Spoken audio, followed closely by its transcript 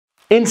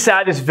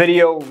Inside this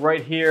video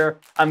right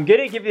here, I'm going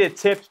to give you the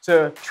tips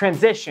to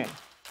transition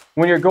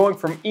when you're going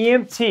from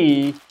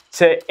EMT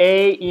to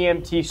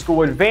AEMT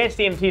school, advanced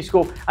EMT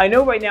school. I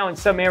know right now in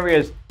some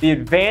areas, the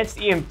advanced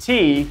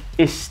EMT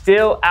is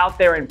still out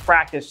there in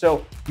practice.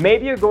 So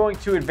maybe you're going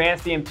to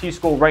advanced EMT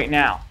school right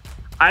now.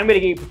 I'm going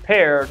to get you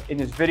prepared in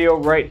this video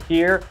right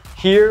here.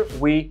 Here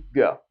we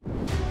go.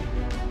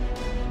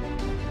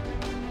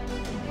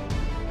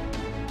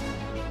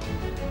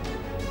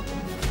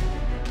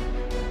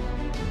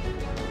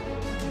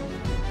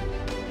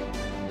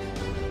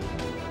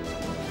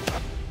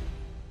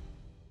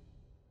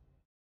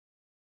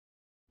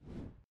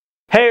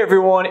 Hey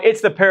everyone, it's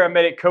the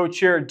Paramedic Coach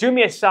here. Do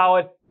me a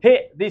solid,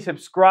 hit the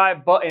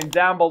subscribe button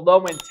down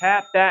below and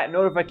tap that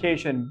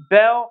notification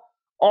bell.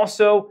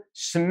 Also,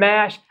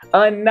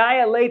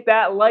 annihilate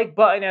that like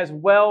button as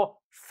well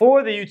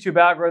for the YouTube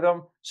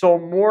algorithm so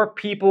more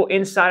people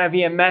inside of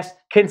EMS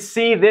can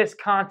see this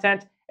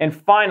content. And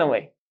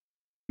finally,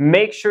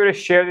 make sure to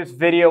share this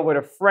video with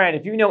a friend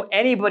if you know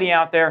anybody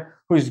out there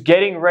who's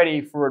getting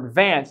ready for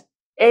advanced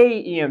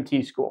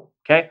AEMT school,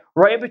 okay?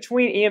 Right in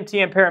between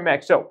EMT and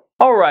paramedic. So,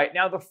 all right,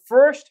 now the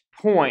first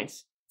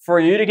points for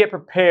you to get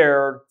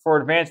prepared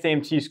for advanced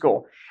EMT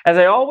school. As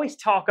I always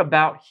talk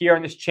about here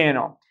on this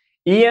channel,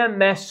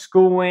 EMS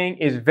schooling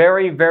is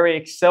very, very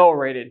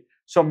accelerated.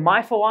 So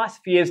my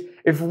philosophy is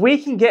if we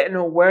can get an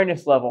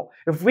awareness level,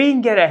 if we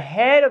can get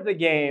ahead of the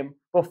game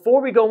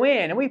before we go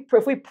in, and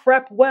if we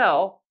prep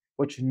well,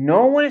 which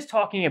no one is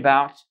talking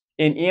about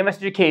in EMS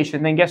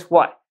education, then guess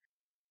what?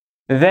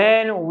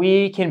 Then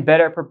we can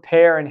better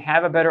prepare and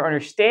have a better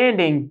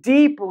understanding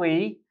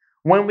deeply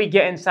when we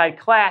get inside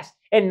class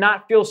and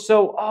not feel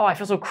so, oh, I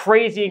feel so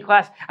crazy in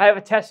class. I have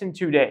a test in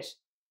 2 days.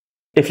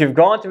 If you've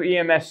gone through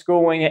EMS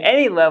schooling at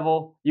any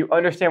level, you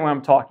understand what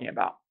I'm talking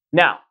about.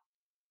 Now,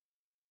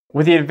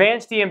 with the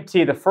advanced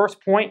EMT, the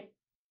first point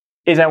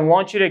is I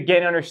want you to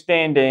get an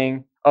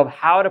understanding of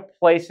how to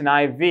place an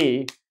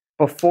IV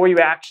before you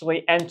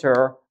actually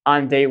enter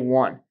on day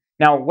one.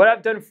 Now, what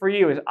I've done for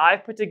you is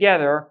I've put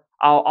together,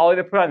 I'll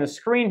either put it on the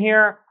screen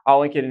here, I'll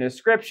link it in the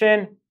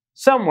description,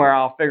 somewhere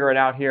I'll figure it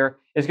out here,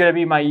 is going to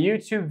be my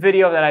YouTube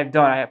video that I've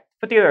done. I have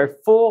put together a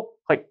full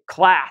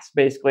class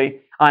basically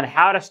on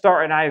how to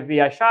start an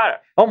IV. I shot it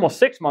almost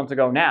 6 months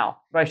ago now,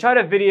 but I shot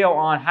a video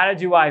on how to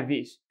do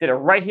IVs. Did it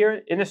right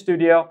here in the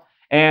studio,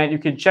 and you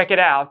can check it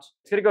out.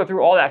 It's going to go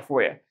through all that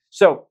for you.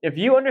 So if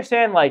you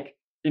understand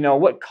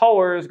what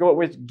colors go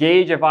with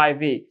gauge of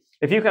IV,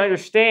 if you can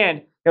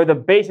understand the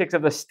basics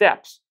of the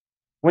steps,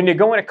 when you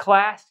go into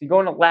class, you go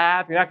in a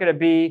lab, you're not going to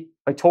be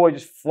totally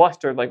just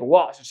flustered,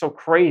 whoa, this is so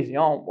crazy.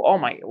 Oh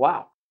my,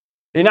 wow.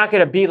 You're not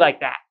going to be like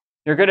that.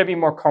 You're going to be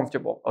more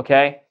comfortable,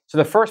 okay? So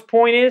the first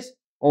point is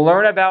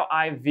learn about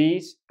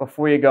IVs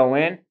before you go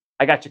in.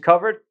 I got you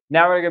covered.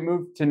 Now we're going to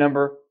move to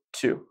number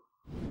 2.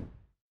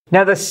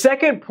 Now the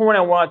second point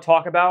I want to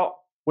talk about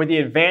with the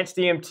advanced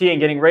EMT and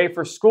getting ready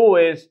for school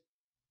is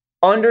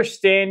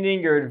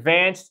understanding your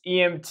advanced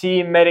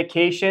EMT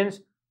medications,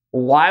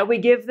 why we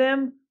give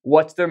them,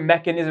 what's their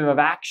mechanism of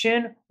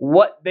action,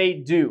 what they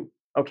do,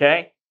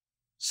 okay?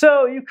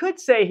 So you could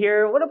say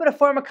here, a little bit of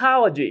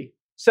pharmacology.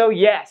 So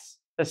yes,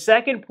 the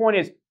second point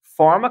is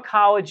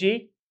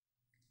pharmacology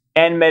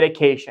and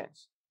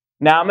medications.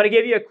 Now I'm going to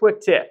give you a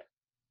quick tip.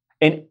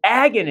 An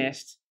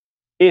agonist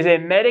is a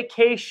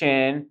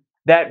medication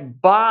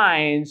that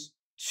binds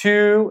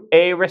to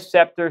a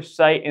receptor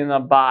site in the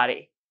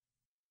body.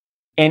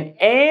 An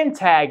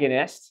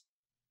antagonist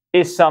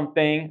is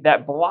something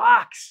that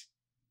blocks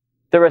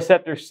the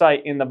receptor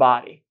site in the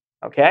body,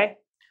 okay?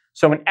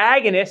 So an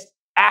agonist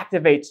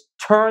activates,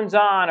 turns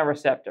on a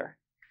receptor.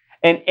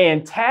 An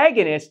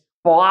antagonist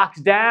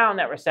blocks down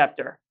that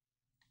receptor.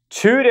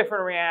 2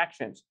 different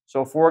reactions.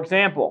 So for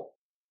example,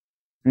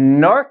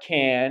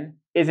 Narcan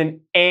is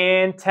an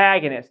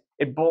antagonist.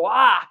 It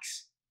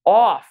blocks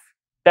off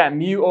that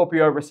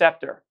mu-opioid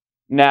receptor.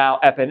 Now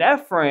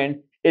epinephrine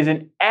is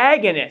an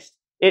agonist.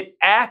 It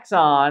acts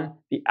on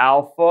the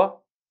alpha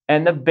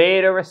and the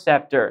beta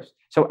receptors.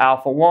 So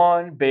alpha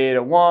 1,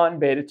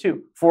 beta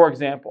 2, for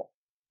example.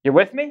 You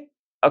with me?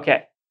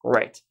 Okay,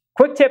 great.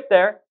 Quick tip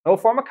there, no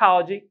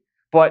pharmacology,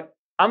 but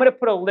I'm going to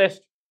put a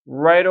list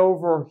right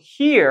over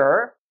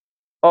here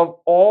of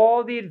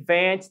all the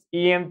advanced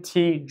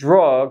EMT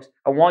drugs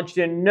I want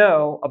you to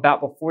know about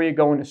before you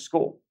go into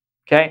school,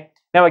 okay?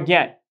 Now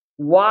again,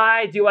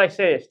 why do I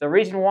say this? The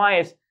reason why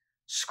is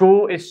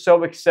school is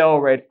so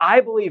accelerated.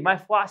 I believe, my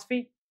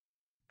philosophy,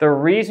 the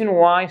reason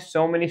why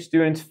so many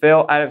students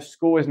fail out of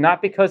school is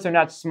not because they're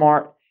not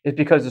smart, it's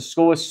because the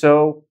school is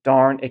so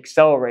darn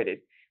accelerated.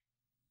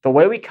 The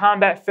way we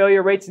combat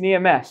failure rates in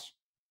EMS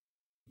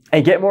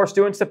and get more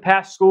students to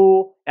pass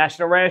school,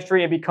 national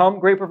registry, and become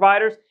great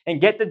providers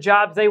and get the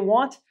jobs they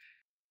want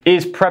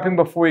is prepping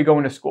before you go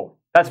into school.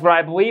 That's what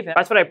I believe, and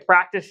that's what I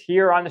practice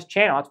here on this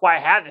channel. That's why I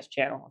have this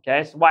channel,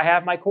 okay? That's why I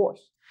have my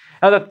course.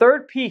 Now the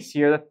third piece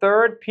here, the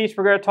third piece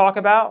we're going to talk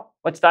about,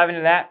 let's dive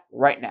into that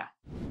right now.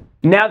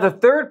 Now, the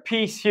third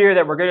piece here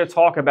that we're going to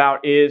talk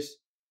about is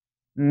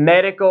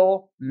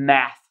medical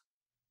math,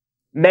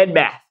 med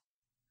math.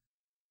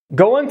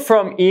 Going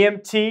from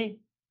EMT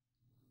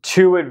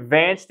to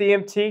advanced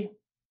EMT,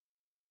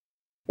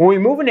 when we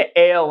move into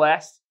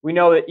ALS, we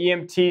know that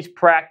EMTs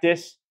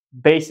practice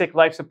basic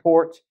life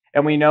support,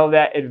 and we know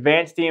that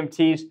advanced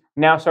EMTs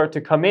now start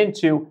to come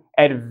into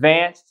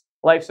advanced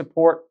life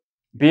support,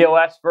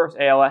 BLS versus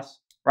ALS,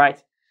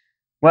 right?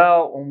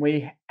 Well, when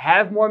we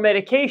have more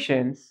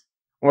medications,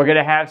 we're going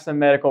to have some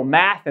medical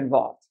math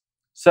involved.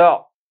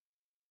 So,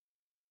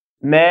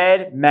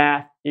 med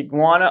math, you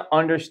want to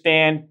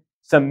understand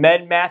some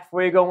med math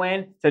before you go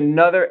in. It's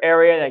another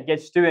area that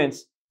gets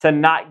students to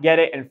not get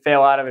it and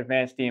fail out of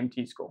advanced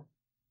EMT school.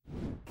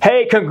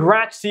 Hey,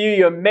 congrats to you.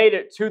 You made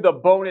it to the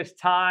bonus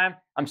time.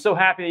 I'm so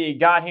happy that you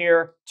got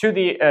here to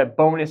the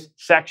bonus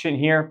section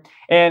here.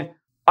 And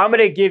I'm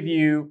going to give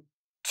you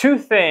 2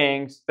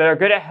 things that are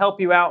going to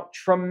help you out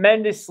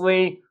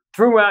tremendously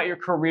throughout your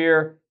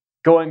career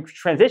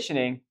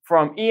transitioning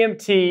from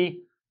EMT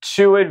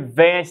to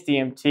advanced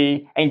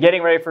EMT and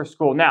getting ready for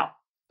school. Now,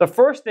 the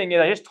first thing is,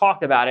 I just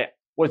talked about it,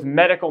 was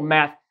medical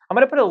math. I'm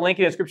going to put a link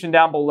in the description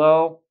down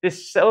below.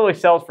 This literally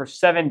sells for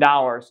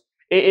 $7.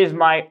 It is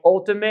my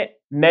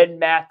ultimate med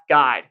math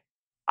guide.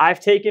 I've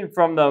taken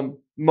from the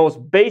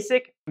most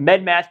basic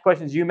med math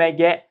questions you may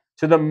get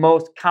to the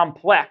most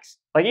complex,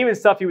 like even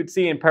stuff you would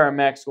see in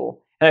paramedic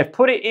school. And I've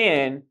put it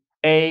in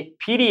a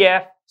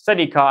PDF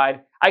study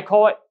guide. I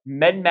call it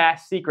Med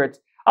Math Secrets.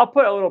 I'll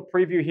put a little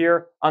preview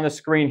here on the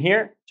screen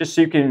here, just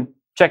so you can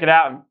check it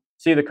out and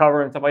see the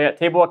cover and stuff like that.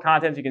 Table of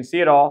contents, you can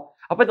see it all.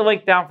 I'll put the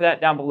link down for that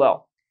down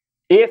below.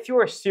 If you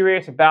are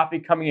serious about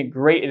becoming a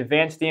great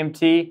advanced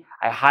EMT,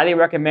 I highly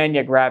recommend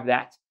you grab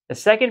that. The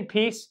second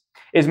piece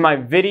is my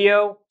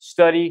video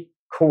study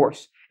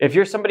course. If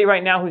you're somebody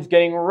right now who's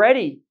getting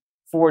ready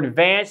for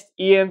advanced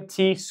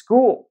EMT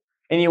school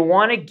and you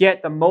want to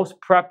get the most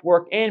prep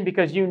work in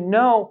because you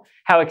know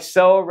how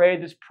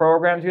accelerated this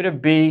program is going to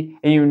be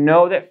and you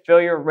know that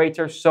failure rates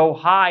are so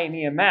high in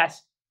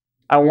EMS,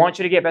 I want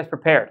you to get best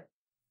prepared.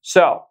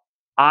 So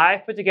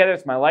I put together,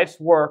 it's my life's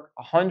work,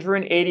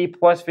 180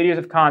 plus videos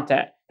of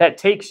content that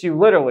takes you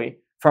literally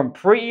from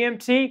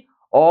pre-EMT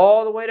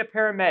all the way to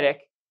paramedic.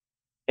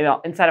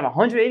 Inside of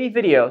 180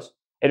 videos,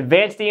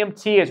 advanced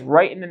EMT is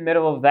right in the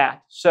middle of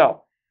that.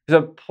 So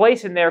there's a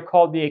place in there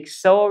called the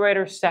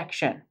accelerator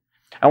section.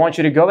 I want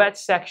you to go that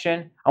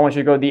section. I want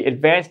you to go to the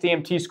advanced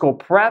EMT school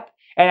prep,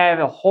 and I have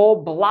a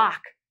whole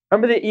block.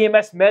 Remember the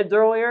EMS meds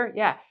earlier?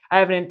 Yeah, I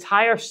have an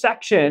entire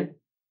section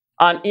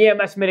on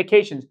EMS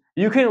medications.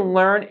 You can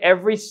learn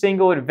every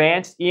single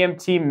advanced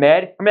EMT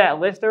med. Remember that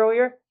list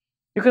earlier?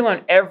 You can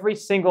learn every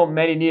single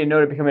med you need to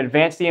know to become an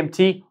advanced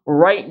EMT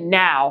right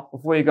now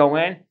before you go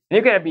in. And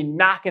you're going to be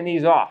knocking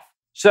these off.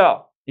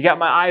 So you got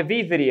my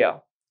IV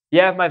video.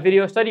 You have my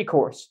video study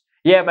course.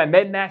 You have my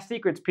Med Math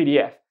Secrets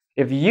PDF.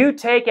 If you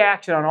take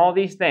action on all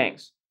these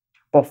things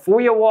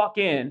before you walk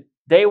in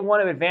day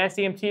 1 of advanced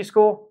EMT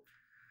school,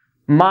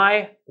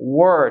 my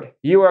word,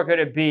 you are going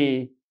to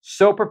be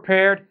so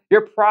prepared.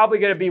 You're probably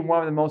going to be one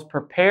of the most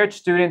prepared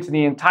students in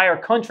the entire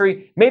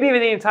country, maybe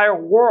even the entire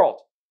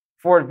world,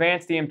 for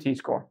advanced EMT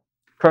school.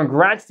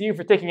 Congrats to you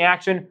for taking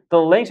action. The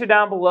links are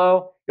down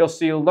below. You'll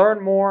see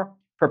learn more,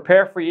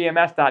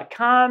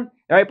 prepareforems.com. And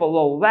right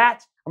below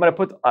that, I'm going to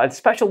put a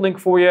special link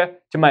for you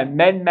to my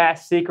Med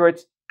Math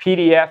Secrets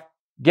PDF.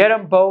 Get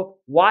them both.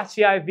 Watch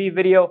the IV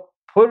video.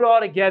 Put it all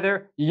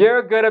together.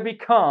 You're going to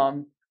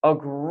become a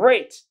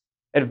great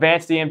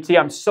advanced EMT.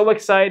 I'm so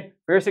excited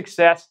for your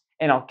success,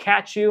 and I'll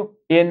catch you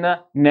in the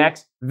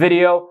next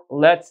video.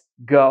 Let's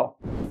go.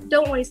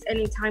 Don't waste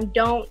any time.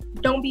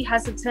 Don't be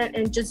hesitant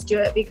and just do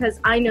it, because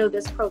I know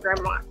this program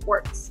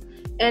works.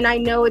 And I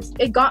know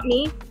it got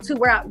me to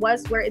where I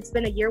was, where it's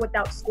been a year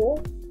without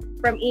school,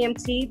 from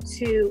EMT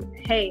to,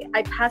 hey,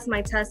 I passed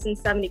my test in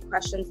 70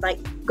 questions. Like,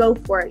 go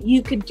for it.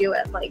 You could do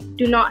it. Like,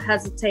 do not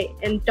hesitate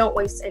and don't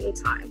waste any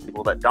time.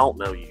 People that don't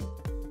know you,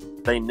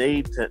 they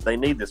need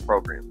this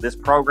program. This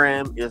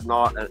program is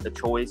not a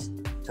choice.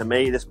 To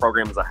me, this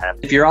program is a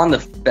have to. If you're on the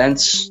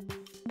fence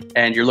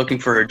and you're looking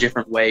for a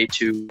different way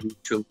to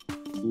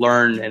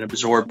learn and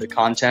absorb the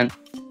content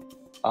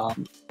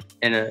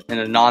in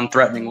a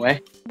non-threatening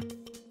way,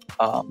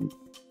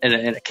 in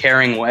a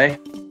caring way,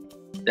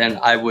 then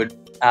I would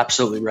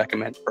absolutely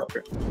recommend the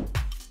program.